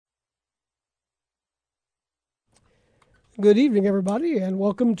Good evening, everybody, and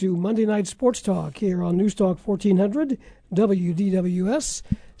welcome to Monday Night Sports Talk here on News Talk 1400 WDWS.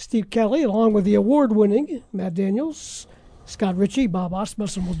 Steve Kelly, along with the award-winning Matt Daniels, Scott Ritchie, Bob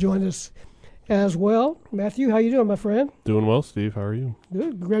Osmussen will join us as well. Matthew, how you doing, my friend? Doing well, Steve. How are you?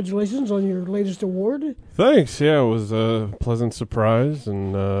 Good. Congratulations on your latest award. Thanks. Yeah, it was a pleasant surprise,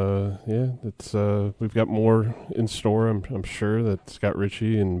 and it's we've got more in store. I'm sure that Scott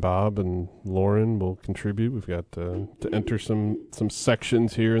Ritchie and Bob and Lauren will contribute. We've got to enter some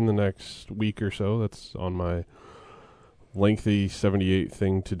sections here in the next week or so. That's on my lengthy 78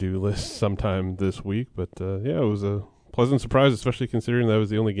 thing to do list sometime this week. But it was a pleasant surprise, especially considering that was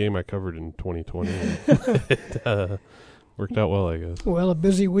the only game I covered in 2020. It worked out well, I guess. Well, a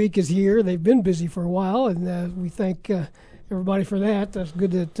busy week is here. They've been busy for a while, and we thank everybody for that. That's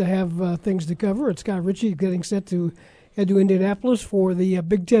good to have things to cover. It's Scott Ritchie getting set to head to Indianapolis for the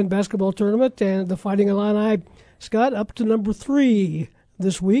Big Ten basketball tournament, and the Fighting Illini, Scott, up to number 3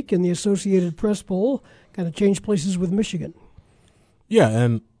 this week in the Associated Press poll. Kind of changed places with Michigan. Yeah,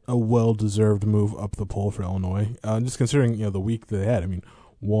 and a well-deserved move up the poll for Illinois. Just considering the week they had. I mean,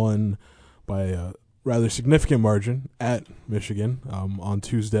 won by a rather significant margin at Michigan on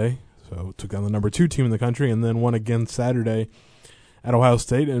Tuesday, so took down the number 2 team in the country, and then won again Saturday at Ohio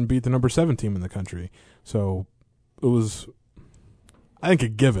State and beat the number 7 team in the country. So it was, I think, a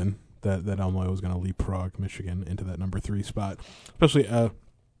given that Illinois was going to leapfrog Michigan into that number 3 spot, especially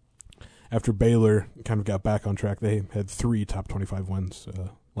after Baylor kind of got back on track. They had 3 top 25 wins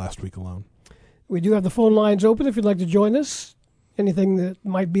last week alone. We do have the phone lines open if you'd like to join us. Anything that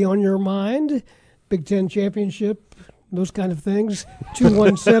might be on your mind, Big Ten championship, those kind of things.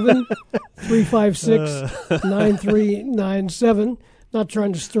 217-356-9397. Not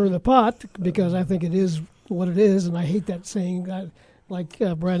trying to stir the pot because I think it is what it is, and I hate that saying like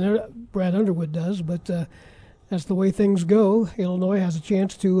Brad Underwood does, but that's the way things go. Illinois has a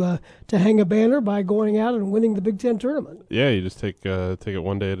chance to hang a banner by going out and winning the Big Ten tournament. Yeah, you just take it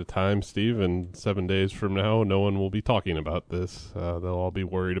one day at a time, Steve, and 7 days from now, no one will be talking about this. They'll all be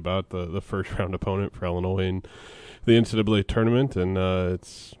worried about the first-round opponent for Illinois in the NCAA tournament, and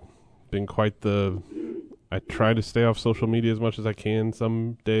it's been quite the – I try to stay off social media as much as I can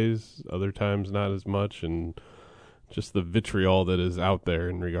some days, other times not as much, and just the vitriol that is out there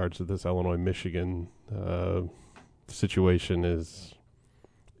in regards to this Illinois-Michigan situation is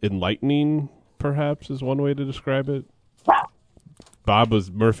enlightening, perhaps, is one way to describe it. Bob,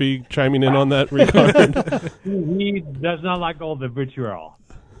 was Murphy chiming in on that regard? He does not like all the vitriol.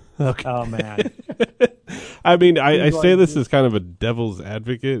 Okay. Oh, man. I mean, I say this as kind of a devil's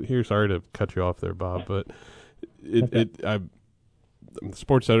advocate here. Sorry to cut you off there, Bob, but I'm the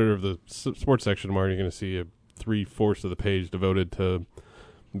sports editor of the sports section tomorrow. You're going to see 3/4 of the page devoted to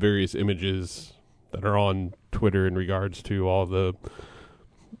various images that are on Twitter in regards to all the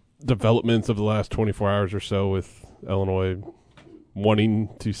developments of the last 24 hours or so with Illinois wanting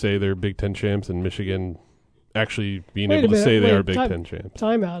to say they're Big Ten champs and Michigan actually being able to say they are Big Ten champs.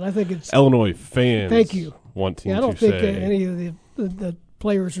 Time out. I think it's Illinois fans. Thank you. Wanting I don't to think say any of the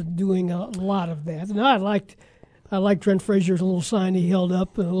players are doing a lot of that. And I liked Trent Frazier's little sign he held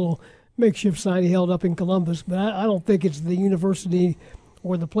up, and a little makeshift sign he held up in Columbus. But I don't think it's the university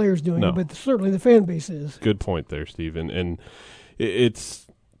or the players doing it, but certainly the fan base is. Good point there, Stephen. And it's,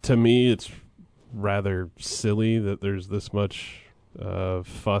 to me, it's rather silly that there's this much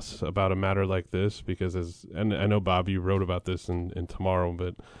fuss about a matter like this because, and I know, Bob, you wrote about this in Tomorrow,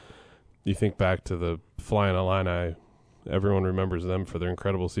 but you think back to the Flying Illini, everyone remembers them for their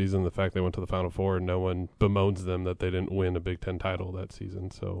incredible season, the fact they went to the Final Four, and no one bemoans them that they didn't win a Big Ten title that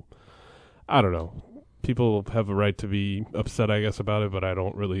season. So, I don't know. People have a right to be upset, I guess, about it, but I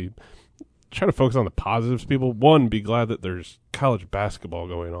don't really try to focus on the positives. People, one, be glad that there's college basketball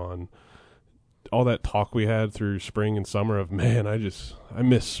going on. All that talk we had through spring and summer of, man, I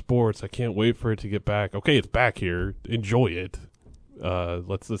miss sports. I can't wait for it to get back. Okay, it's back here. Enjoy it.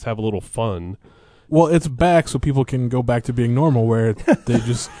 Let's have a little fun. Well, it's back so people can go back to being normal where they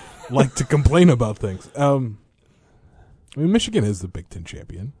just like to complain about things. I mean, Michigan is the Big Ten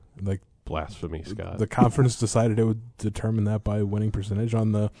champion. Like, blasphemy, Scott. The conference decided it would determine that by winning percentage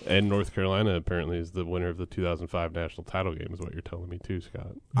on the... And North Carolina apparently is the winner of the 2005 national title game, is what you're telling me too,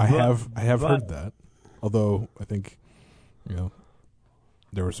 Scott. I have heard that. Although I think,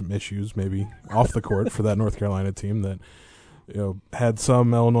 there were some issues maybe off the court for that North Carolina team that, had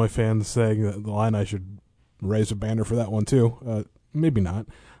some Illinois fans saying that the Illini should raise a banner for that one too. Maybe not.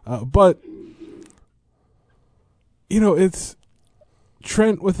 But, it's...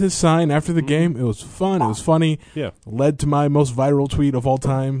 Trent with his sign after the game. It was fun. It was funny. Yeah. Led to my most viral tweet of all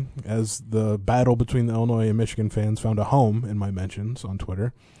time as the battle between the Illinois and Michigan fans found a home in my mentions on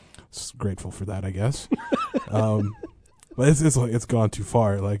Twitter. Grateful for that, I guess. But it's gone too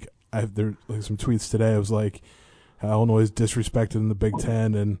far. Like there like some tweets today. It was like how Illinois is disrespected in the Big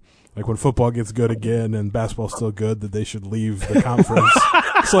Ten, and like when football gets good again and basketball's still good, that they should leave the conference.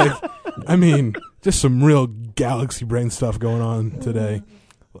 It's like, I mean, just some real galaxy brain stuff going on today.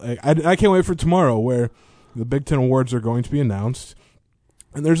 Like I can't wait for tomorrow, where the Big Ten awards are going to be announced,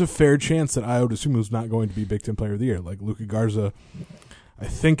 and there's a fair chance that I would assume who's not going to be Big Ten Player of the Year. Like Luka Garza, I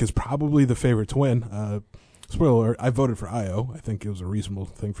think is probably the favorite to win. Spoiler alert, I voted for Io. I think it was a reasonable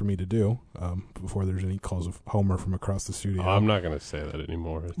thing for me to do before there's any calls of Homer from across the studio. I'm not going to say that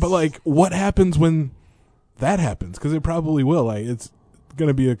anymore. But, like, what happens when that happens? Because it probably will. Like, it's going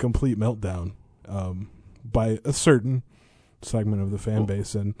to be a complete meltdown by a certain segment of the fan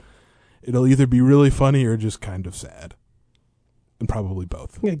base, and it'll either be really funny or just kind of sad, and probably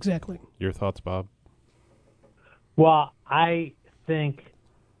both. Exactly. Your thoughts, Bob? Well, I think,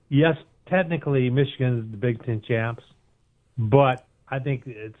 yes, technically Michigan is the Big Ten champs, but I think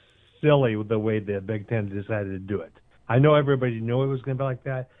it's silly the way the Big Ten decided to do it. I know everybody knew it was going to be like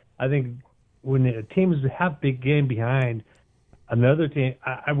that. I think when a team is half big game behind another team,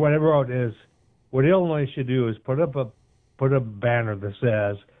 what I wrote is what Illinois should do is put up a banner that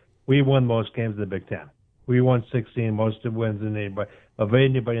says we won most games in the Big Ten. We won 16 most wins in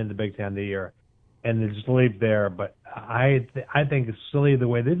anybody in the Big Ten the year, and they just leave there. But I think it's silly the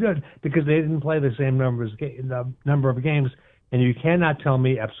way they did it because they didn't play the same number of games, and you cannot tell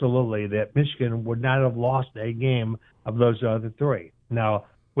me absolutely that Michigan would not have lost a game of those other three. Now,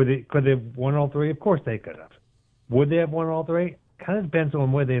 could they have won all three? Of course they could have. Would they have won all three? Kind of depends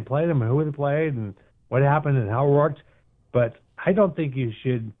on where they played them and who they played and what happened and how it worked. But I don't think you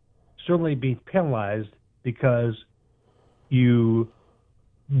should certainly be penalized because you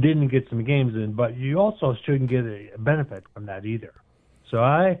didn't get some games in, but you also shouldn't get a benefit from that either. So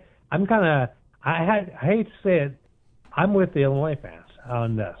I hate to say it, I'm with the Illinois fans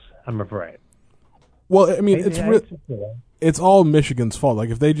on this, I'm afraid. Well, I mean, it's all Michigan's fault. Like,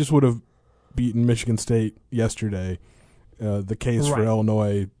 if they just would have beaten Michigan State yesterday, the case for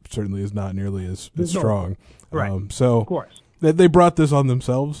Illinois certainly is not nearly as strong. Right. So of course. They brought this on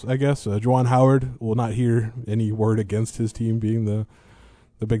themselves, I guess. Juwan Howard will not hear any word against his team being the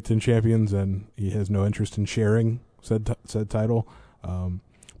Big Ten champions, and he has no interest in sharing said title.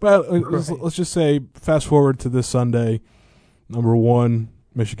 But let's just say, fast forward to this Sunday, number 1,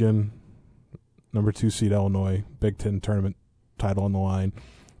 Michigan, number 2 seed Illinois, Big Ten tournament title on the line.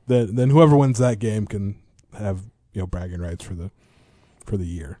 Then whoever wins that game can have bragging rights for the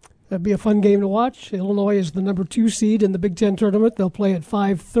year. That'd be a fun game to watch. Illinois is the number 2 seed in the Big Ten tournament. They'll play at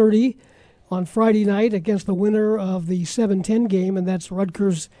 5:30 on Friday night against the winner of the 7-10 game, and that's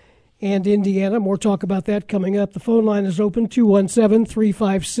Rutgers and Indiana. More talk about that coming up. The phone line is open,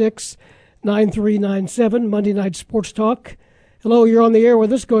 217-356-9397, Monday Night Sports Talk. Hello, you're on the air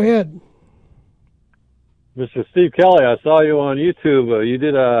with us. Go ahead. Mr. Steve Kelly, I saw you on YouTube. You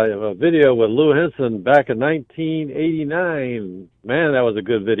did a video with Lou Henson back in 1989. Man, that was a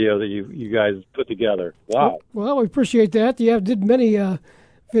good video that you guys put together. Wow. Well, we appreciate that. You did many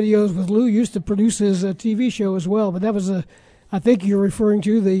videos with Lou. Used to produce his TV show as well, but that was I think you're referring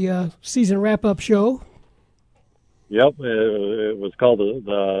to the season wrap-up show. Yep, it was called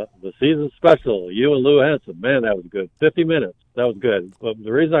the season special. You and Lou Henson. Man, that was good. 50 minutes. That was good. But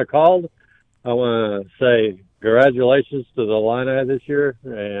the reason I called, I want to say congratulations to the Illini this year,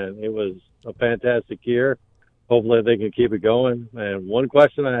 and it was a fantastic year. Hopefully they can keep it going. And one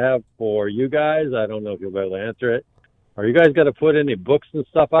question I have for you guys, I don't know if you'll be able to answer it. Are you guys going to put any books and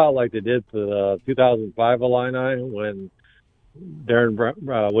stuff out like they did for the 2005 Illini when Darren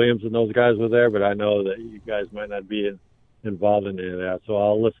Williams and those guys were there? But I know that you guys might not be involved in any of that. So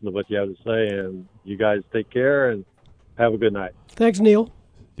I'll listen to what you have to say, and you guys take care and have a good night. Thanks, Neil.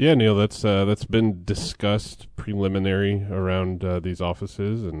 Yeah, Neil, that's been discussed preliminary around these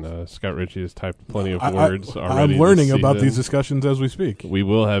offices, and Scott Ritchie has typed plenty of words already. I'm learning about these discussions as we speak. We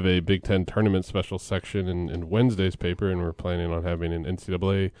will have a Big Ten tournament special section in Wednesday's paper, and we're planning on having an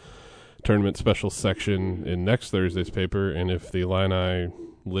NCAA tournament special section in next Thursday's paper. And if the Illini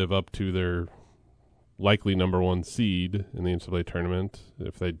live up to their likely number 1 seed in the NCAA tournament,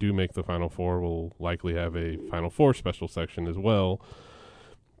 if they do make the Final Four, we'll likely have a Final Four special section as well.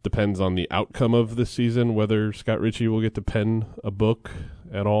 Depends on the outcome of this season, whether Scott Ritchie will get to pen a book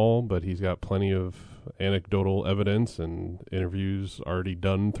at all, but he's got plenty of anecdotal evidence and interviews already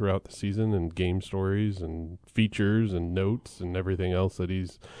done throughout the season, and game stories and features and notes and everything else that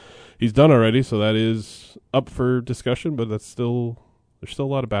he's done already. So that is up for discussion, but there's still a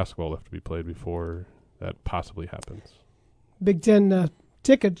lot of basketball left to be played before that possibly happens. Big Ten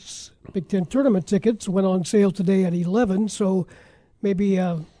tickets, Big Ten tournament tickets went on sale today at 11, so maybe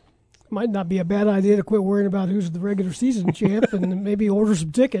might not be a bad idea to quit worrying about who's the regular season champ and maybe order some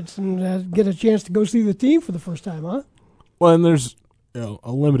tickets and get a chance to go see the team for the first time, huh? Well, and there's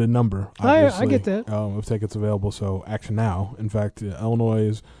a limited number, obviously, I get that. Of tickets available, so action now. In fact,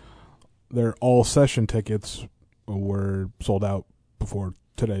 Illinois' their all-session tickets were sold out before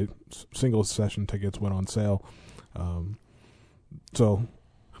today. Single-session tickets went on sale. So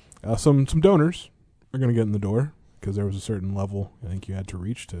some donors are going to get in the door, because there was a certain level I think you had to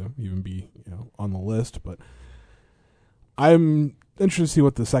reach to even be on the list. But I'm interested to see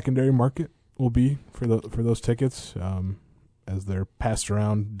what the secondary market will be for those tickets as they're passed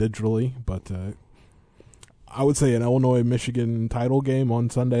around digitally. But I would say an Illinois-Michigan title game on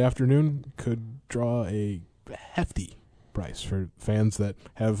Sunday afternoon could draw a hefty price for fans that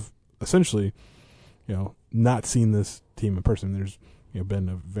have essentially not seen this team in person. There's been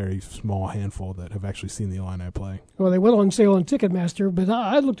a very small handful that have actually seen the Illini play. Well, they went on sale on Ticketmaster, but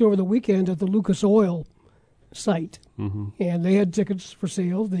I looked over the weekend at the Lucas Oil site, and they had tickets for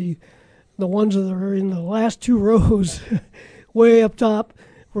sale. The ones that are in the last two rows, way up top,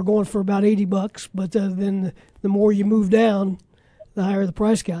 were going for about $80. But then the more you move down, the higher the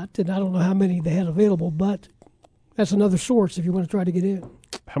price got. And I don't know how many they had available, but that's another source if you want to try to get in.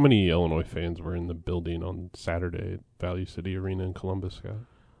 How many Illinois fans were in the building on Saturday at Value City Arena in Columbus, Scott?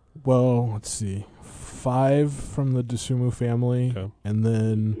 Well, let's see. 5 from the DeSumo family, and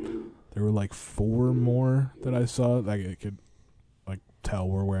then there were like 4 more that I saw. I could tell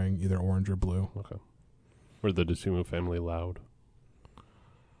were wearing either orange or blue. Okay. Were the DeSumo family loud?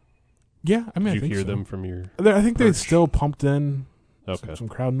 Yeah, I mean, Did you hear so. them from your? I think they perch? still pumped in Okay. some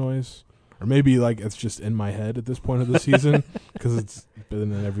crowd noise. Or maybe it's just in my head at this point of the season because it's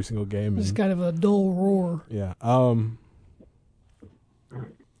been in every single game. It's kind of a dull roar. Yeah.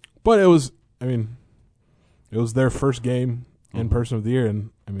 But it was their first game in person of the year,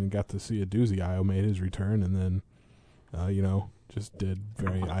 and got to see a doozy. Io made his return, and then, just did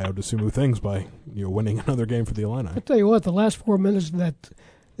very Io DeSumo things by winning another game for the Illini. I tell you what, the last 4 minutes of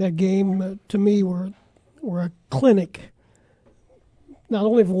that game to me were a clinic. Not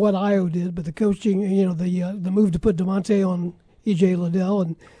only for what Io did, but the coaching, the move to put DeMonte on E.J. Liddell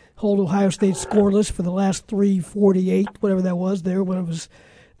and hold Ohio State scoreless for the last 3:48, whatever that was there, when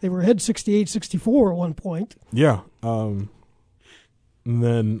they were ahead 68-64 at one point. Yeah. And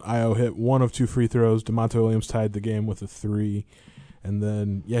then Io hit 1 of 2 free throws. DeMonte Williams tied the game with a 3. And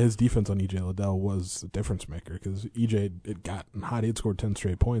then, his defense on E.J. Liddell was the difference maker because E.J. had gotten hot. He had scored 10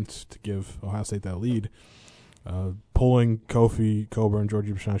 straight points to give Ohio State that lead. Pulling Kofi Coburn,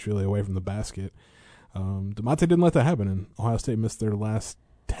 Georgie Bashashvili away from the basket. DeMonte didn't let that happen, and Ohio State missed their last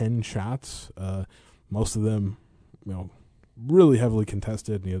 10 shots. Most of them, really heavily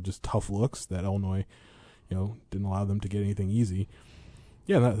contested, just tough looks that Illinois, didn't allow them to get anything easy.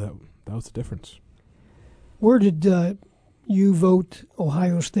 Yeah, that was the difference. Where did you vote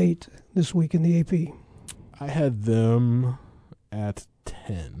Ohio State this week in the AP? I had them at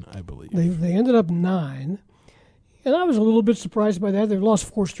 10, I believe. They ended up 9. And I was a little bit surprised by that. They've lost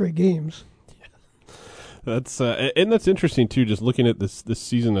 4 straight games. That's interesting too. Just looking at this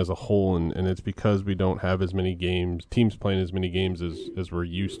season as a whole, and it's because we don't have as many teams playing as many games as we're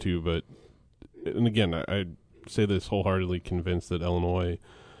used to. But and again, I say this wholeheartedly, convinced that Illinois,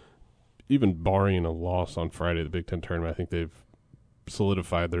 even barring a loss on Friday, the Big Ten tournament, I think they've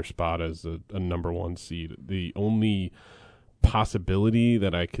solidified their spot as a number 1 seed. The only possibility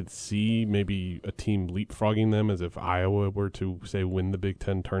that I could see maybe a team leapfrogging them is if Iowa were to, say, win the Big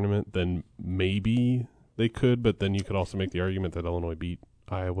Ten tournament, then maybe they could, but then you could also make the argument that Illinois beat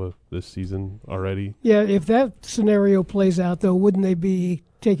Iowa this season already. Yeah, if that scenario plays out, though, wouldn't they be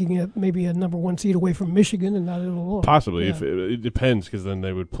taking maybe a number 1 seed away from Michigan and not Illinois? Possibly. Yeah. If it depends, because then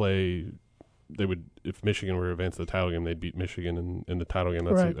they would play. If Michigan were to advance the title game, they'd beat Michigan in the title game.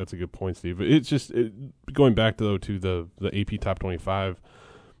 That's a good point, Steve. It's just going back to the AP Top 25.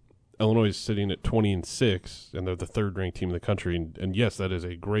 Illinois is sitting at 20-6, and they're the 3rd ranked team in the country. And yes, that is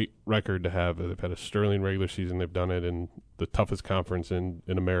a great record to have. They've had a sterling regular season. They've done it in the toughest conference in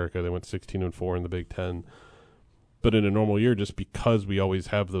America. They went 16-4 in the Big Ten. But in a normal year, just because we always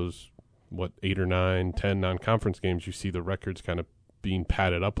have those 8 or 9, 10 non-conference games, you see the records kind of being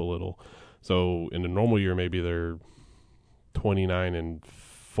padded up a little. So in a normal year, maybe they're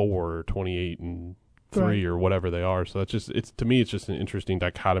 29-4, 28-3, Right. or whatever they are. So that's to me, it's just an interesting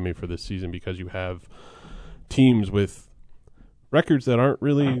dichotomy for this season because you have teams with records that aren't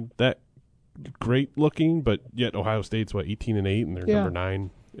really that great looking, but yet Ohio State's 18-8, and they're Yeah. number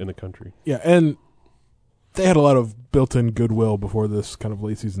 9 in the country. Yeah, and they had a lot of built-in goodwill before this kind of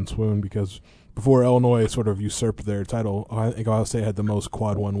late-season swoon because before Illinois sort of usurped their title, I think Ohio State had the most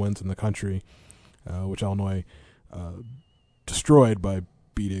quad one wins in the country, which Illinois destroyed by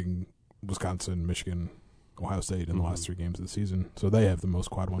beating Wisconsin, Michigan, Ohio State in the last 3 games of the season. So they have the most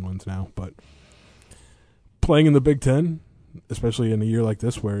quad one wins now. But playing in the Big Ten, especially in a year like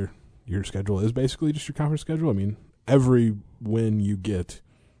this where your schedule is basically just your conference schedule, I mean, every win you get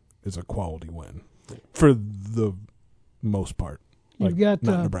is a quality win for the most part. You've got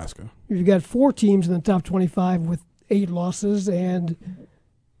not Nebraska. You've got 4 teams in the top 25 with 8 losses and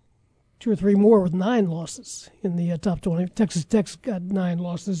 2 or 3 more with 9 losses in the top 20. Texas Tech's got 9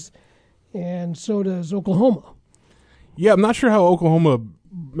 losses, and so does Oklahoma. Yeah, I'm not sure how Oklahoma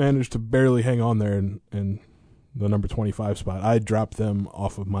managed to barely hang on there in the number 25 spot. I dropped them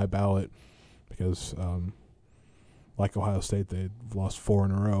off of my ballot because, like Ohio State, they've lost 4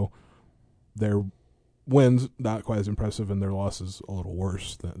 in a row. Their wins not quite as impressive, and their losses a little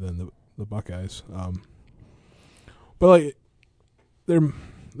worse than the Buckeyes. But like there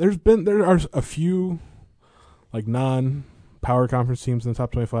are a few like non-power conference teams in the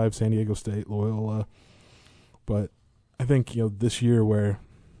top 25, San Diego State, Loyola. But I think this year where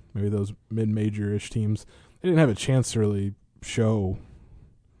maybe those mid-major-ish teams, they didn't have a chance to really show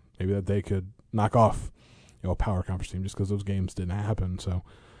maybe that they could knock off a power conference team just because those games didn't happen. So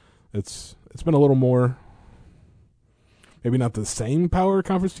it's been a little more, maybe not the same power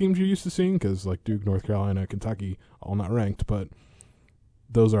conference teams you're used to seeing because like Duke, North Carolina, Kentucky, all not ranked, but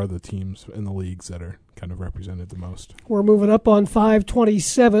those are the teams in the leagues that are kind of represented the most. We're moving up on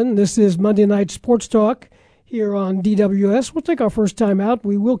 527. This is Monday Night Sports Talk here on DWS. We'll take our first time out.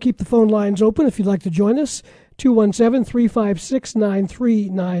 We will keep the phone lines open if you'd like to join us.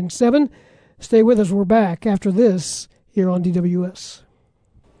 217-356-9397. Stay with us. We're back after this here on DWS.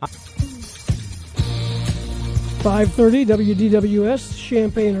 5:30 WDWS,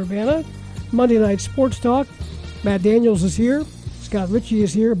 Champaign-Urbana. Monday Night Sports Talk. Matt Daniels is here. Scott Ritchie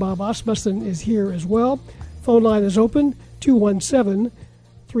is here. Bob Osmussen is here as well. Phone line is open.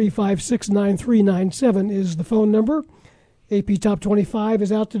 217-356-9397 is the phone number. AP Top 25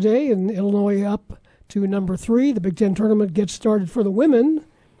 is out today, and Illinois up to number 3. The Big Ten tournament gets started for the women,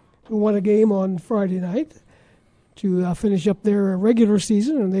 who won a game on Friday night to finish up their regular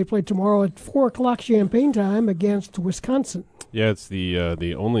season, and they play tomorrow at 4 o'clock Champaign time against Wisconsin. Yeah, it's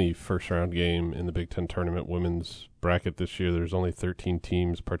the only first-round game in the Big Ten tournament women's bracket this year. There's only 13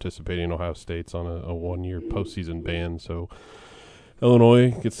 teams participating. Ohio State's on a one-year postseason ban, so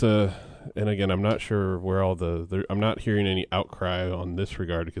Illinois gets a. And again, I'm not sure where I'm not hearing any outcry on this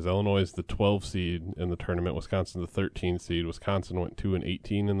regard because Illinois is the 12 seed in the tournament. Wisconsin the 13 seed. Wisconsin went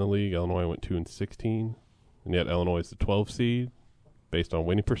 2-18 in the league. Illinois went 2-16, and yet Illinois is the 12 seed based on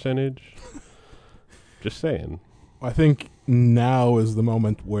winning percentage. Just saying. I think now is the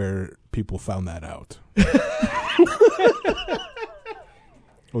moment where people found that out.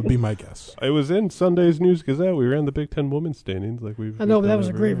 Would be my guess. It was in Sunday's News Gazette. We ran the Big Ten women's standings like we've. I know, but that done was a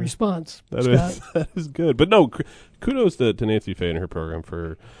every great year. response, That Scott. is good. But no, kudos to Nancy Fay and her program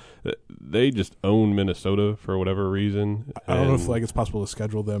for they just own Minnesota for whatever reason. I don't know if it's possible to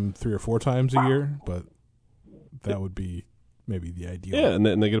schedule them 3 or 4 times a year, but that would be maybe the ideal. Yeah, and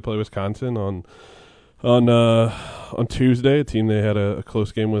they get to play Wisconsin on Tuesday, a team they had a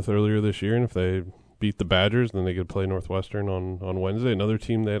close game with earlier this year, and if they beat the Badgers, then they could play Northwestern on Wednesday, another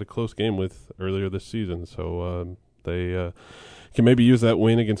team they had a close game with earlier this season. So they can maybe use that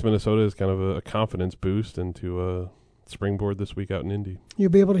win against Minnesota as kind of a confidence boost into springboard this week out in Indy.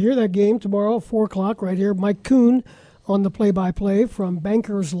 You'll be able to hear that game tomorrow at 4 o'clock right here. Mike Kuhn on the play-by-play from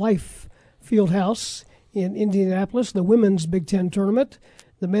Bankers Life Fieldhouse in Indianapolis, the women's Big Ten tournament.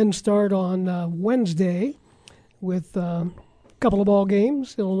 The men start on Wednesday with a couple of ball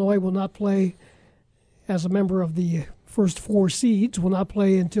games. Illinois will not play as a member of the first 4 seeds, will not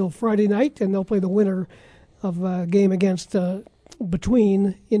play until Friday night, and they'll play the winner of a game against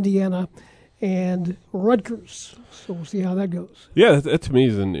between Indiana and Rutgers. So we'll see how that goes. Yeah, that to me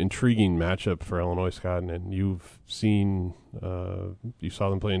is an intriguing matchup for Illinois, Scott. And you've seen, you saw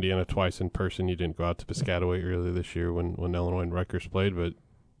them play Indiana twice in person. You didn't go out to Piscataway earlier this year when Illinois and Rutgers played. But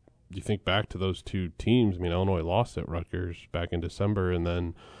you think back to those 2 teams. I mean, Illinois lost at Rutgers back in December, and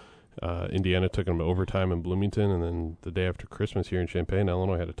then Indiana took them to overtime in Bloomington. And then the day after Christmas here in Champaign,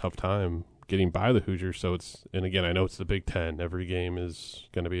 Illinois had a tough time getting by the Hoosiers. So and again, I know it's the Big Ten. Every game is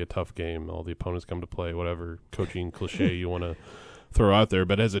going to be a tough game. All the opponents come to play, whatever coaching cliche you want to throw out there.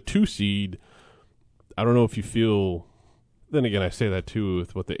 But as a 2 seed, I don't know if you feel. Then again, I say that too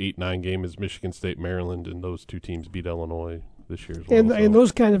with what the 8-9 game is Michigan State, Maryland, and those 2 teams beat Illinois this year as well. And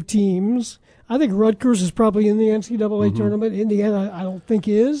those kind of teams, I think Rutgers is probably in the NCAA tournament. Indiana, I don't think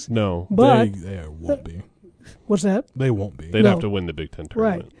is. No. But they won't be. What's that? They won't be. They'd have to win the Big Ten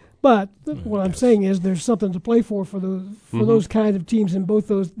tournament. Right. But what I'm saying is there's something to play for those kind of teams in both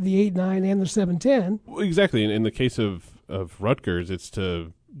the 8-9 and the 7-10. Well, exactly. In the case of Rutgers, it's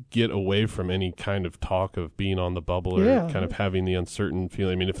to get away from any kind of talk of being on the bubble or kind of having the uncertain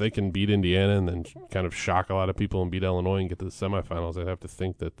feeling. I mean, if they can beat Indiana and then kind of shock a lot of people and beat Illinois and get to the semifinals, I'd have to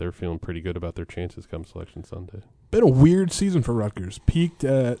think that they're feeling pretty good about their chances come Selection Sunday. Been a weird season for Rutgers. Peaked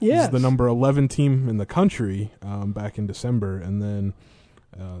at the number 11 team in the country back in December, and then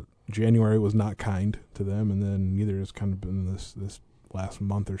January was not kind to them, and then neither has kind of been this last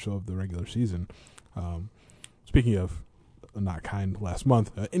month or so of the regular season. Speaking of not kind last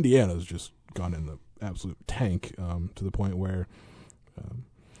month, Indiana's just gone in the absolute tank to the point where,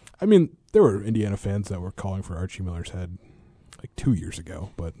 I mean, there were Indiana fans that were calling for Archie Miller's head like 2 years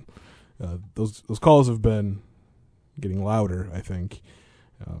ago, but those calls have been getting louder, I think,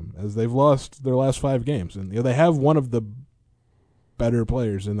 as they've lost their last 5 games. And they have one of the better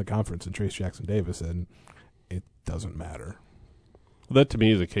players in the conference in Trace Jackson-Davis, and it doesn't matter. Well, that to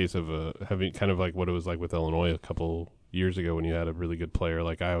me is a case of having kind of like what it was like with Illinois a couple years ago when you had a really good player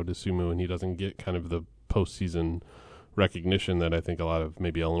like Ayo Dosunmu and he doesn't get kind of the postseason recognition that I think a lot of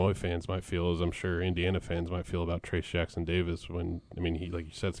maybe Illinois fans might feel, as I'm sure Indiana fans might feel about Trace Jackson-Davis when, I mean, he, like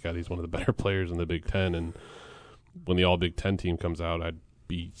you said, Scott, he's one of the better players in the Big Ten, and when the All-Big Ten team comes out, I'd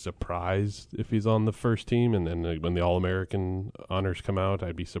be surprised if he's on the first team, and then when the All-American honors come out,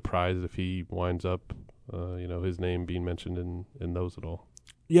 I'd be surprised if he winds up, his name being mentioned in those at all.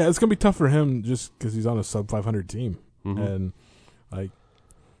 Yeah, it's going to be tough for him just because he's on a sub-500 team. Mm-hmm. And, like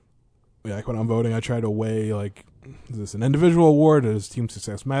when I'm voting, I try to weigh, like, is this an individual award? Does team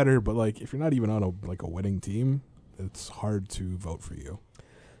success matter? But, like, if you're not even on a winning team, it's hard to vote for you.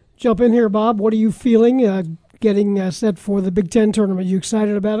 Jump in here, Bob. What are you feeling getting set for the Big Ten tournament? You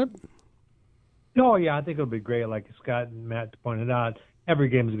excited about it? Oh, yeah, I think it'll be great. Like Scott and Matt pointed out, every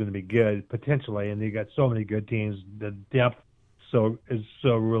game is going to be good, potentially, and you got so many good teams. The depth is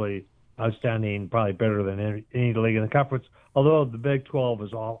so really outstanding, probably better than any league in the conference, although the Big 12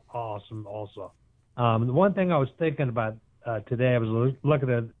 is all awesome also. The one thing I was thinking about today, I was looking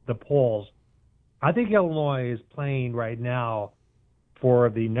at the polls. I think Illinois is playing right now for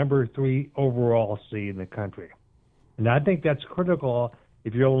the number 3 overall seed in the country. And I think that's critical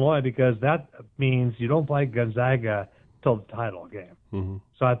if you're Illinois, because that means you don't play Gonzaga till the title game. Mm-hmm.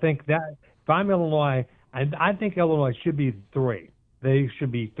 So I think that if I'm Illinois, I think Illinois should be 3. They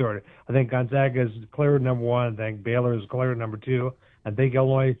should be 3rd. I think Gonzaga is clear number 1. I think Baylor is clear number 2. I think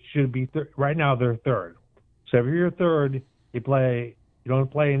Illinois should be right now they're 3rd. So if you're 3rd, you don't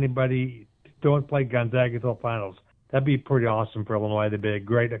play anybody, don't play Gonzaga till finals. That'd be pretty awesome for Illinois. That'd be a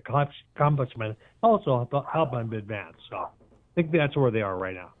great accomplishment. Also help them advance. So I think that's where they are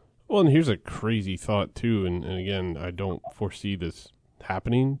right now. Well, and here's a crazy thought too, and again, I don't foresee this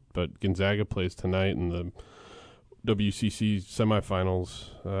happening, but Gonzaga plays tonight in the WCC semifinals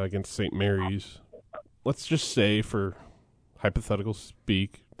against St. Mary's. Let's just say, for hypothetical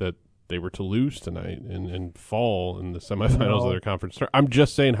speak, that they were to lose tonight and fall in the semifinals of their conference. I'm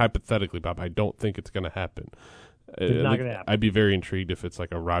just saying hypothetically, Bob. I don't think it's going to happen. It's not going to happen. I'd be very intrigued if it's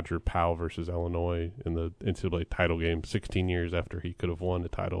like a Roger Powell versus Illinois in the NCAA title game 16 years after he could have won the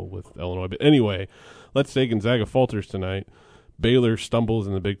title with Illinois. But anyway, let's say Gonzaga falters tonight. Baylor stumbles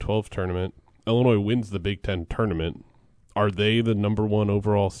in the Big 12 tournament. Illinois wins the Big 10 tournament. Are they the number 1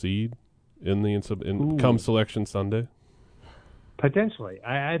 overall seed in come Selection Sunday? Potentially.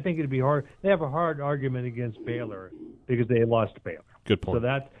 I think it'd be hard. They have a hard argument against Baylor because they lost to Baylor. Good point.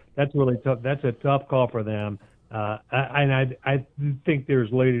 So that's really tough. That's a tough call for them. And I think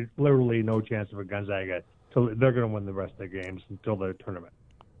there's literally no chance of a Gonzaga. So they're going to win the rest of their games until the tournament.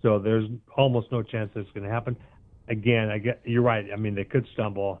 So there's almost no chance that's going to happen. Again, you're right. I mean, they could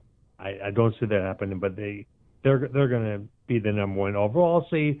stumble. I don't see that happening, but they're going to be the number 1 overall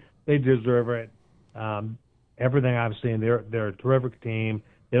seed. They deserve it. Everything I've seen, they're a terrific team.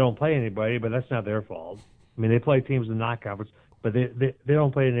 They don't play anybody, but that's not their fault. I mean, they play teams in the non-conference, but they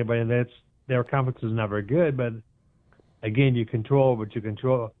don't play anybody, and their conference is not very good. But again, you control what you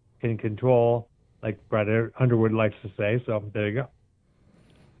can control, like Brad Underwood likes to say. So there you go.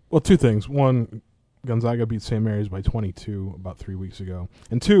 Well, 2 things. One, Gonzaga beat St. Mary's by 22 about 3 weeks ago.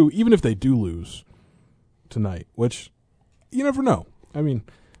 And 2, even if they do lose tonight, which you never know. I mean,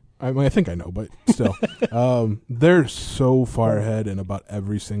 I think I know, but still. They're so far ahead in about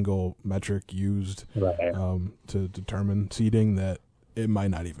every single metric used to determine seeding that it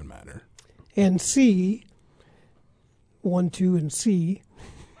might not even matter. And C, 1, 2, and C,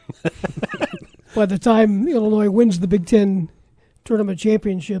 by the time Illinois wins the Big Ten tournament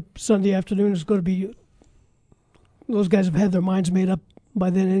championship Sunday afternoon, it's going to be, those guys have had their minds made up by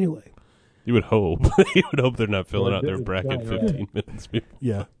then anyway. You would hope. You would hope they're not filling out their bracket 15 minutes before.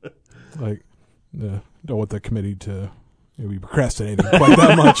 Yeah. Like, don't want the committee to be procrastinating quite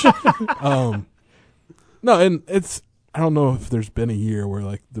that much. No, and I don't know if there's been a year where,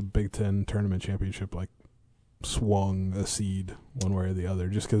 like, the Big Ten tournament championship, like, swung a seed one way or the other,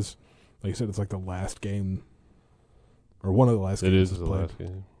 just because, like you said, it's like the last game, or one of the last games. It is the played last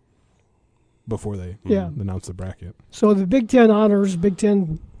game. Before they announce the bracket. So the Big Ten honors, Big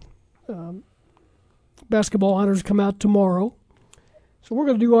Ten basketball honors come out tomorrow. So we're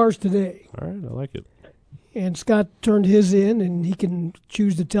going to do ours today. All right, I like it. And Scott turned his in, and he can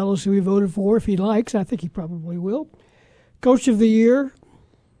choose to tell us who he voted for if he likes. I think he probably will. Coach of the Year,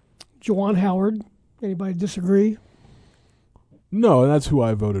 Juwan Howard. Anybody disagree? No, and that's who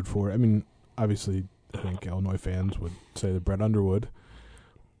I voted for. I mean, obviously, I think Illinois fans would say that Brett Underwood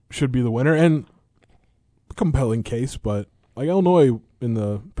should be the winner, and compelling case, but like Illinois in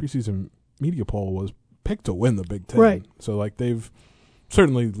the preseason media poll was picked to win the Big Ten. Right. So like they've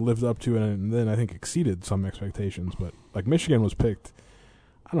certainly lived up to it, and then I think exceeded some expectations. But like Michigan was picked,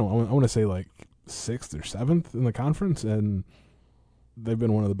 I don't know, I want to say like 6th or 7th in the conference, and they've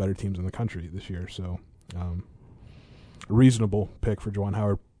been one of the better teams in the country this year. So a reasonable pick for Juwan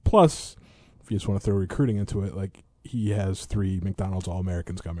Howard. Plus, if you just want to throw recruiting into it, like he has 3 McDonald's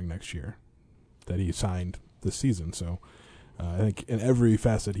All-Americans coming next year that he signed this season. So I think in every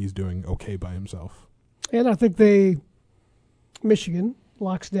facet he's doing okay by himself. And I think Michigan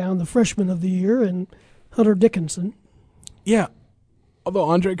locks down the freshman of the year and Hunter Dickinson. Yeah. Although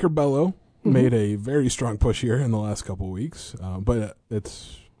Andre Curbelo made a very strong push here in the last couple of weeks. But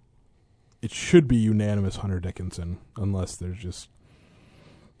it should be unanimous Hunter Dickinson unless there's just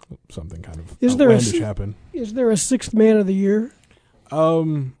something kind of outlandish happen. Is there a 6th man of the year?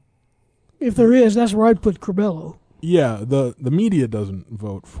 If there is, that's where I'd put Curbelo. Yeah, the media doesn't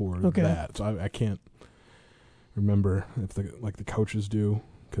vote for that, so I can't remember if the coaches do,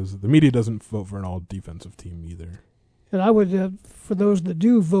 because the media doesn't vote for an all-defensive team either. And I would, for those that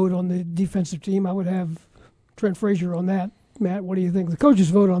do vote on the defensive team, I would have Trent Frazier on that. Matt, what do you think? The coaches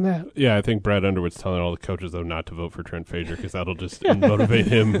vote on that. Yeah, I think Brad Underwood's telling all the coaches, though, not to vote for Trent Frazier because that'll just motivate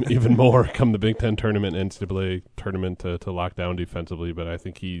him even more come the Big Ten tournament, NCAA tournament to lock down defensively. But I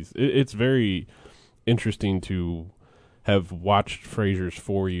think it's very interesting to have watched Frazier's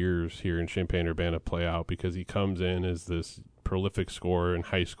 4 years here in Champaign-Urbana play out, because he comes in as this prolific scorer in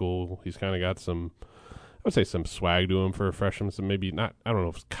high school. He's kind of got some, I would say, some swag to him for a freshman. So maybe not, I don't know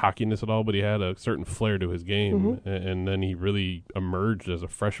if it's cockiness at all, but he had a certain flair to his game. And then he really emerged as a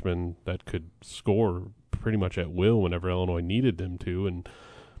freshman that could score pretty much at will whenever Illinois needed him to, and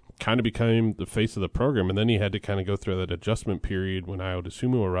kind of became the face of the program. And then he had to kind of go through that adjustment period when Ayo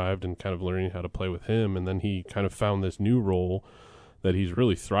DeSumo arrived and kind of learning how to play with him. And then he kind of found this new role that he's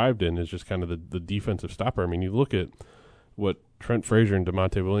really thrived in, is just kind of the defensive stopper. I mean, you look at what Trent Frazier and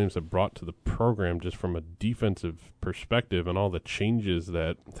DeMonte Williams have brought to the program just from a defensive perspective, and all the changes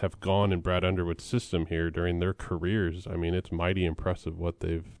that have gone in Brad Underwood's system here during their careers. I mean, it's mighty impressive what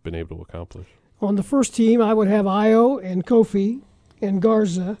they've been able to accomplish. On the first team, I would have Ayo and Kofi and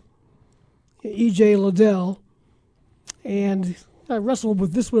Garza, E.J. Liddell, and I wrestled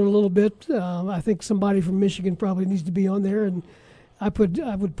with this one a little bit. I think somebody from Michigan probably needs to be on there, and I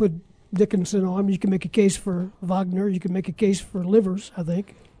would put Dickinson on. You can make a case for Wagner. You can make a case for Livers, I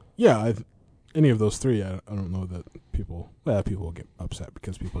think. Yeah, any of those three, I don't know that people will get upset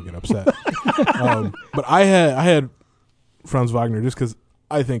because people get upset. But I had Franz Wagner just because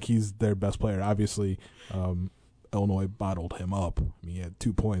I think he's their best player. Obviously, Illinois bottled him up. I mean, he had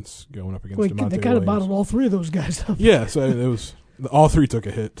 2 points going up against DeMonte They kind of bottled all 3 of those guys up. Yeah, so it was all 3 took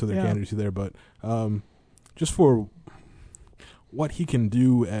a hit to their candidacy there. But just for what he can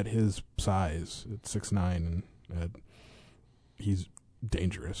do at his size, at 6'9", and he's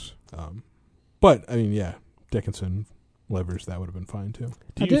dangerous. But I mean, yeah, Dickinson, Livers, that would have been fine too.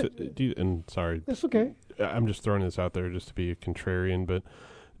 And sorry, that's okay. I'm just throwing this out there just to be a contrarian, but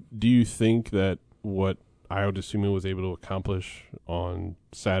do you think that what Ayo DeSumo was able to accomplish on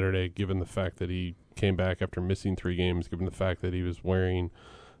Saturday, given the fact that he came back after missing 3 games, given the fact that he was wearing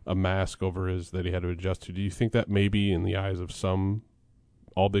a mask over his that he had to adjust to. Do you think that maybe in the eyes of some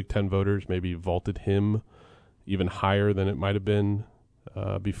all Big Ten voters maybe vaulted him even higher than it might have been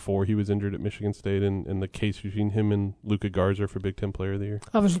before he was injured at Michigan State in the case between him and Luka Garza for Big Ten Player of the Year?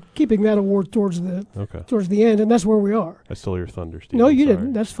 I was keeping that award towards the end, and that's where we are. I stole your thunder, Steve. No, you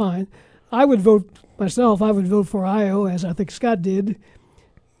didn't. That's fine. I would vote myself. I would vote for Ayo, as I think Scott did.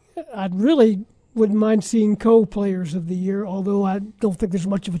 I really wouldn't mind seeing co-players of the year, although I don't think there's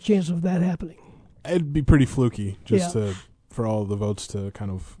much of a chance of that happening. It'd be pretty fluky for all the votes to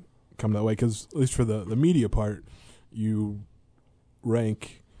kind of come that way, because at least for the media part, you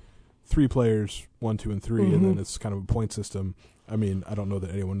rank 3 players, 1, 2, and 3, and then it's kind of a point system. I mean, I don't know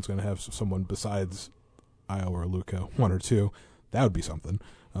that anyone's going to have someone besides Ayo or Luka, 1 or 2. That would be something.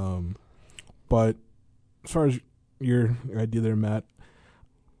 But as far as your idea there, Matt,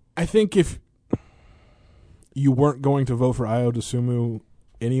 I think if you weren't going to vote for Ayo Dosunmu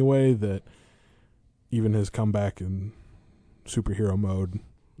anyway, that even his comeback in superhero mode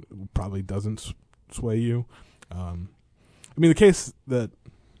probably doesn't sway you. I mean, the case that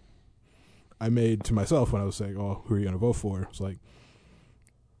I made to myself when I was saying, "Oh, who are you going to vote for?" It's like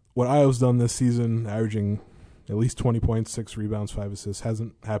what Ayo's done this season, averaging at least 20 points, 6 rebounds, 5 assists,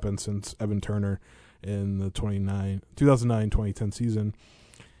 hasn't happened since Evan Turner in the 2009-2010 season.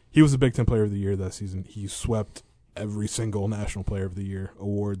 He was the Big Ten Player of the Year that season. He swept every single National Player of the Year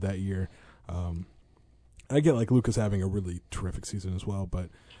award that year. I get like Luka's having a really terrific season as well, but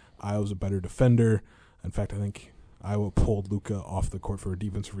Ayo's a better defender. In fact, I think Iowa pulled Luka off the court for a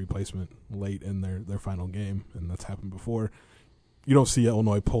defensive replacement late in their final game, and that's happened before. You don't see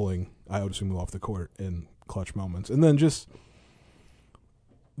Illinois pulling Ayo Dosunmu off the court in clutch moments. And then just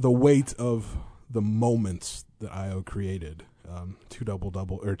the weight of the moments that Ayo created, 2 triple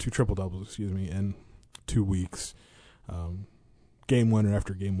doubles, in 2 weeks, game winner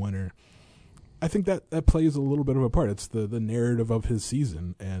after game winner. I think that plays a little bit of a part. It's the narrative of his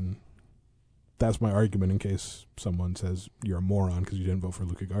season, and that's my argument in case someone says you're a moron because you didn't vote for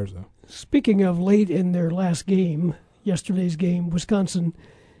Luka Garza. Speaking of late in their last game, yesterday's game, Wisconsin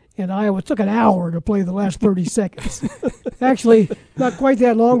and Iowa took an hour to play the last 30 seconds. Actually, not quite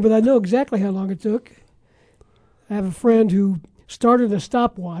that long, but I know exactly how long it took. I have a friend who started a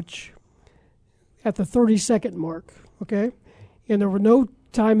stopwatch at the 30-second mark, okay? And there were no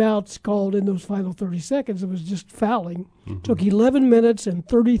timeouts called in those final 30 seconds. It was just fouling. It took 11 minutes and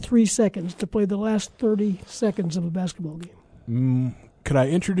 33 seconds to play the last 30 seconds of a basketball game. Could I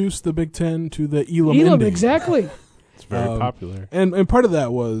introduce the Big Ten to the Elam Elam, exactly. It's very popular. And part of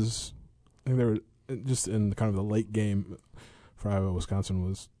that was, I think there were, just in kind of the late game for Iowa, Wisconsin,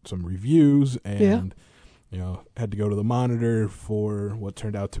 was some reviews, and had to go to the monitor for what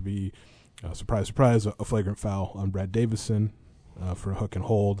turned out to be, surprise, surprise, a flagrant foul on Brad Davison for a hook and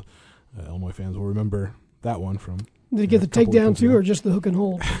hold. Illinois fans will remember that one from. Did he get the takedown too, or just the hook and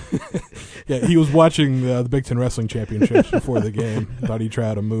hold? Yeah, he was watching the Big Ten Wrestling Championships before the game. Thought he'd try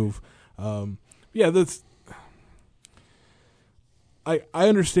out a move. That's. I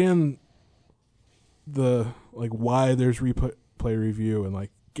understand the why there's replay review and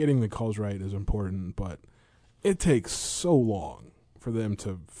getting the calls right is important, but it takes so long for them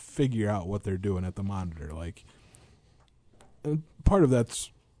to figure out what they're doing at the monitor. And part of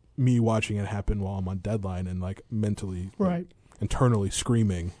that's me watching it happen while I'm on deadline and mentally, internally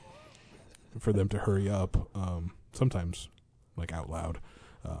screaming for them to hurry up. Sometimes out loud,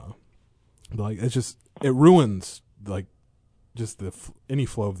 but it's just it ruins just any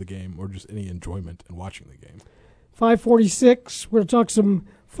flow of the game or just any enjoyment in watching the game. 5:46. We're going to talk some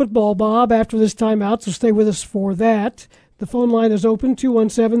football, Bob, after this timeout, so stay with us for that. The phone line is open,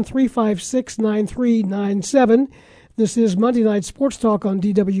 217-356-9397. This is Monday Night Sports Talk on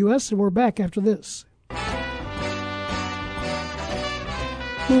DWS, and we're back after this.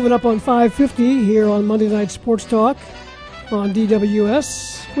 Moving up on 5:50 here on Monday Night Sports Talk on DWS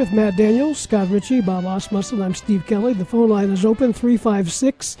with Matt Daniels, Scott Ritchie, Bob Osmussen. I'm Steve Kelly. The phone line is open,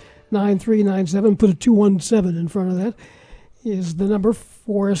 356-9397. Put a 217 in front of that is the number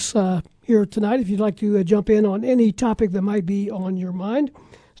for us here tonight if you'd like to jump in on any topic that might be on your mind.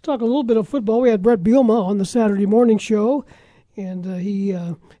 Let's talk a little bit of football. We had Brett Bielema on the Saturday morning show, and he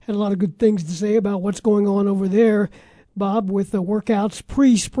had a lot of good things to say about what's going on over there, Bob, with the workouts,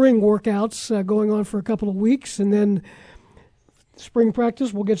 pre-spring workouts going on for a couple of weeks, and then spring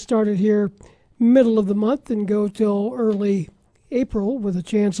practice will get started here middle of the month and go till early April with a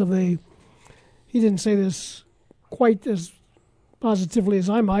chance of he didn't say this quite as positively as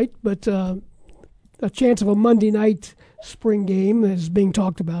I might, but a chance of a Monday night spring game is being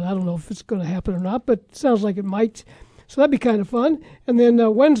talked about. I don't know if it's going to happen or not, but it sounds like it might. So that'd be kind of fun. And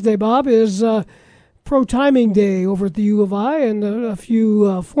then Wednesday, Bob, is pro timing day over at the U of I, and a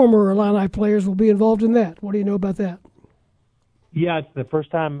few former Illini players will be involved in that. What do you know about that? Yeah, it's the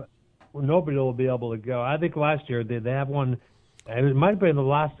first time nobody will be able to go. I think last year they have one. It might have been the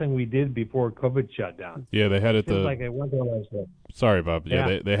last thing we did before COVID shut down. Yeah, they had it Seems like it went there last year. Sorry, Bob. Yeah,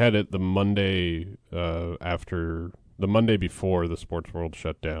 Yeah. They had it the Monday after the Monday before the sports world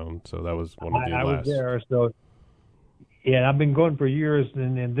shut down. So that was one of the I last. was there, so yeah, I've been going for years,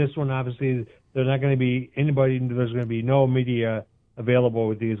 and this one obviously there's not going to be anybody. There's going to be no media available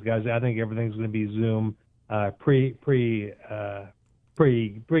with these guys. I think everything's going to be Zoom pre-game.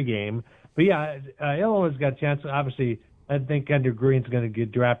 But yeah, Illinois got a chance. Obviously, I think Andrew Green's going to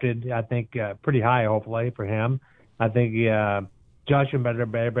get drafted. I think pretty high, hopefully for him. I think Joshua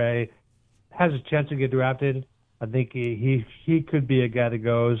Bebe has a chance to get drafted. I think he could be a guy that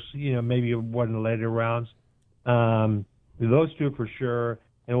goes, maybe one in the later rounds. Those two for sure,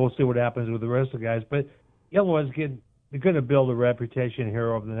 and we'll see what happens with the rest of the guys. But Illinois they're going to build a reputation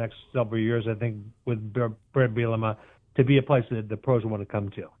here over the next several years, I think, with Brett Bielema to be a place that the pros want to come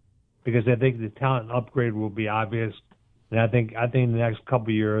to, because I think the talent upgrade will be obvious. And I think in the next couple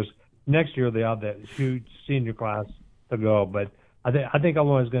of years, next year they have that huge senior class to go. But I think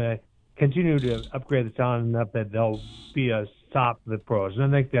Illinois is going to continue to upgrade the talent enough that they'll be a top of the pros, and I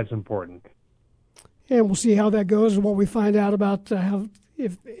think that's important. And we'll see how that goes and what we find out about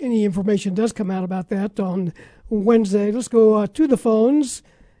if any information does come out about that on Wednesday. Let's go to the phones.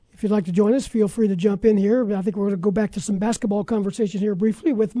 If you'd like to join us, feel free to jump in here. I think we're going to go back to some basketball conversation here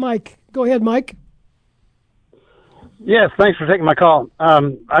briefly with Mike. Go ahead, Mike. Yes, thanks for taking my call.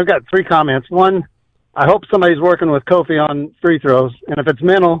 I've got 3 comments. One, I hope somebody's working with Kofi on free throws, and if it's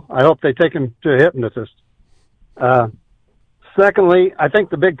mental, I hope they take him to a hypnotist. Secondly, I think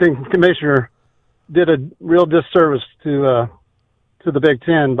the Big Ten commissioner did a real disservice to the Big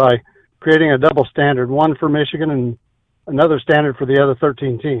Ten by creating a double standard, one for Michigan and another standard for the other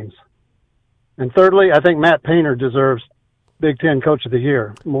 13 teams. And thirdly, I think Matt Painter deserves Big Ten Coach of the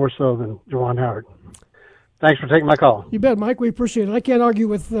Year more so than Juwan Howard. Thanks for taking my call. You bet, Mike. We appreciate it. I can't argue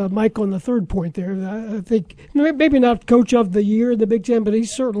with Mike on the third point there. I think maybe not Coach of the Year in the Big Ten, but he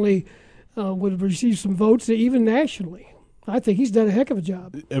certainly would receive some votes, even nationally. I think he's done a heck of a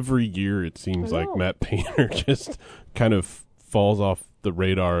job. Every year it seems like Matt Painter just kind of falls off the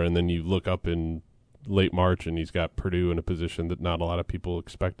radar, and then you look up in late March and he's got Purdue in a position that not a lot of people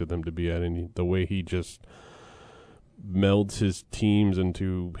expected them to be at, and the way he just melds his teams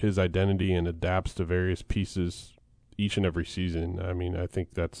into his identity and adapts to various pieces each and every season. I mean, I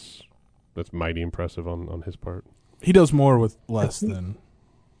think that's mighty impressive on his part. He does more with less than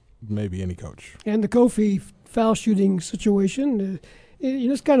maybe any coach. And the Kofi foul shooting situation,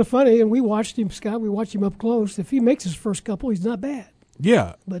 it's kind of funny, and we watched him, Scott. We watched him up close. If he makes his first couple, he's not bad.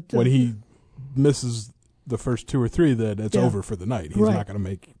 Yeah, but when he misses the first 2 or 3, then it's over for the night. He's not going to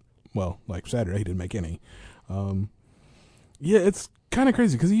make, like Saturday, he didn't make any. It's kind of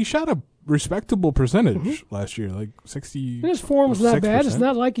crazy because he shot a respectable percentage last year, like 60%. His form's not bad. It's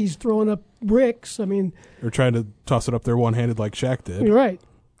not like he's throwing up bricks. I mean, or trying to toss it up there one-handed like Shaq did. You're right.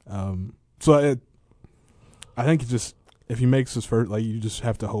 I think if he makes his first, you just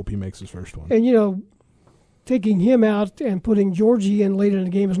have to hope he makes his first one. And taking him out and putting Georgie in later in the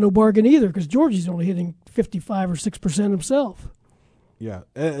game is no bargain either, because Georgie's only hitting 55 or 6% himself. Yeah,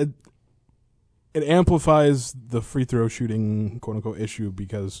 it amplifies the free throw shooting quote unquote issue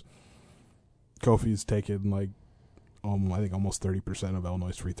because Kofi's taken I think almost 30% of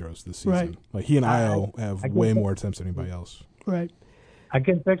Illinois' free throws this season. Right. Like he and Io have way more attempts than anybody else. Right. I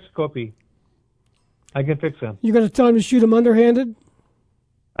can fix Kofi. I can fix him. You got to tell him to shoot him underhanded?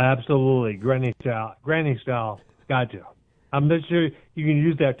 Absolutely. Granny style. Got to. I'm not sure you can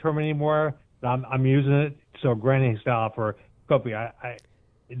use that term anymore, but I'm using it. So granny style for Kofi. I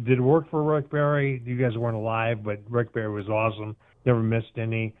did it work for Rick Barry? You guys weren't alive, but Rick Barry was awesome. Never missed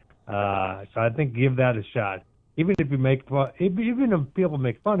any. So I think give that a shot. Even if even if people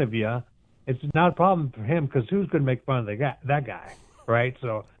make fun of you, it's not a problem for him, because who's going to make fun of that guy, right?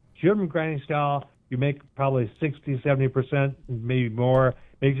 So shoot him granny style. You make probably 60, 70%, maybe more.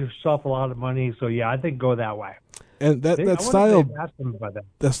 Make yourself a lot of money. So yeah, I think go that way. And that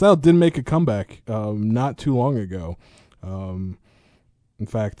style did make a comeback not too long ago. In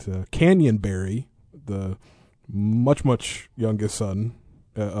fact, Canyon Barry, the much youngest son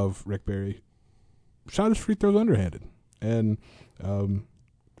of Rick Barry, shot his free throws underhanded and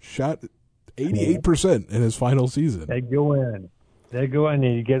shot 88% in his final season. They go in,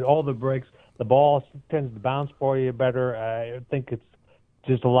 and you get all the breaks. The ball tends to bounce for you better. I think it's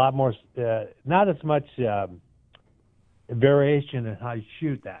just a lot more, not as much variation in how you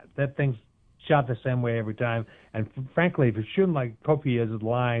shoot that. That thing's shot the same way every time. And frankly, if you're shooting like Kofi is at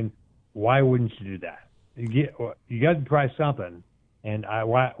line, why wouldn't you do that? You got to try something, and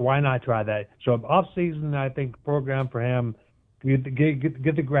why not try that? So off season, I think program for him, get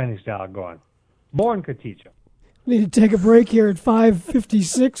the grinding style going. Bourne could teach him. Need to take a break here at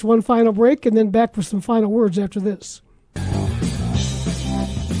 5:56. One final break, and then back for some final words after this.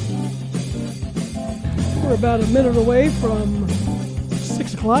 We're about a minute away from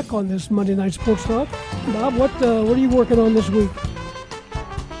 6 o'clock on this Monday Night Sports Talk. Bob, what are you working on this week?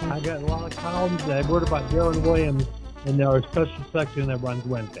 I got a lot of columns that I wrote about Darren Williams in our special section that runs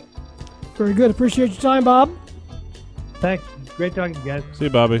Wednesday. Very good. Appreciate your time, Bob. Thanks. Great talking to you guys. See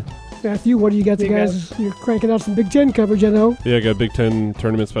you, Bobby. Matthew, what do you got? The guys, you're cranking out some Big Ten coverage, I know. Yeah, I got a Big Ten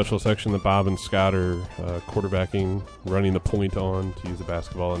tournament special section that Bob and Scott are quarterbacking, running the point on, to use a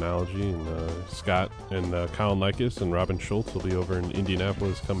basketball analogy. And Scott and Colin Likas and Robin Schultz will be over in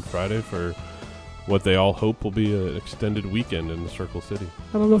Indianapolis come Friday for what they all hope will be an extended weekend in the Circle City.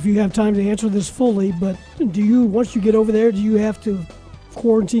 I don't know if you have time to answer this fully, but once you get over there, do you have to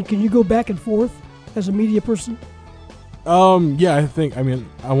quarantine? Can you go back and forth as a media person? Yeah,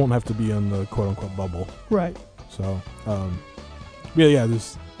 I won't have to be in the quote-unquote bubble. Right. So, yeah,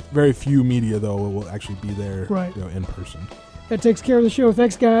 there's very few media, though, will actually be there right. In person. That takes care of the show.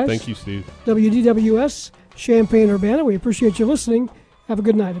 Thanks, guys. Thank you, Steve. WDWS, Champaign-Urbana. We appreciate you listening. Have a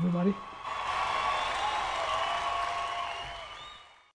good night, everybody.